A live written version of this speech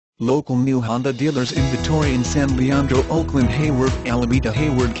Local new Honda dealers inventory in San Leandro, Oakland, Hayward, Alameda,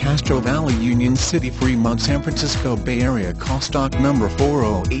 Hayward, Castro Valley, Union City, Fremont, San Francisco Bay Area. Call stock number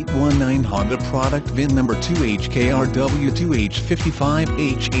 40819, Honda product VIN number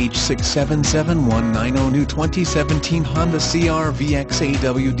 2HKRW2H55HH67719. New 2017 Honda CRV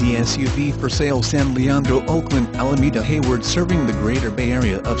XAWD SUV for sale. San Leandro, Oakland, Alameda, Hayward, serving the greater Bay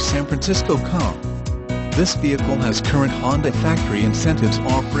Area of San Francisco. This vehicle has current Honda factory incentives,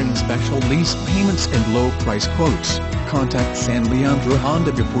 offering special lease payments and low price quotes. Contact San Leandro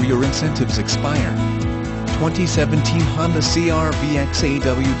Honda before your incentives expire. 2017 Honda CRV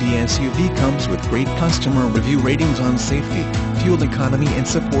XAWD SUV comes with great customer review ratings on safety, fuel economy, and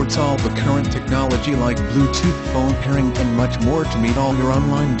supports all the current technology like Bluetooth phone pairing and much more to meet all your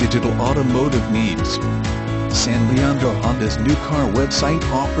online digital automotive needs. San Leandro Honda's new car website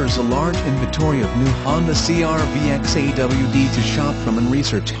offers a large inventory of new Honda CRV XAWD to shop from and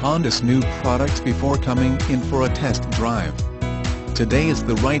research Honda's new products before coming in for a test drive. Today is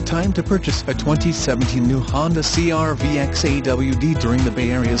the right time to purchase a 2017 new Honda CRV XAWD during the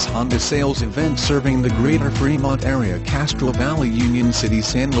Bay Area's Honda sales event serving the greater Fremont area, Castro Valley, Union City,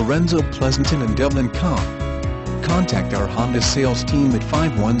 San Lorenzo, Pleasanton, and Dublin. Contact our Honda sales team at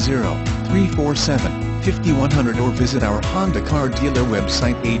 510-347-5100 or visit our Honda car dealer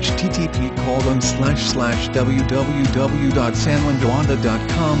website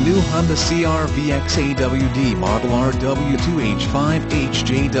http://www.sanleandrohonda.com. New Honda CRV XAWD model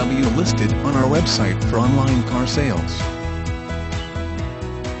RW2H5HJW listed on our website for online car sales.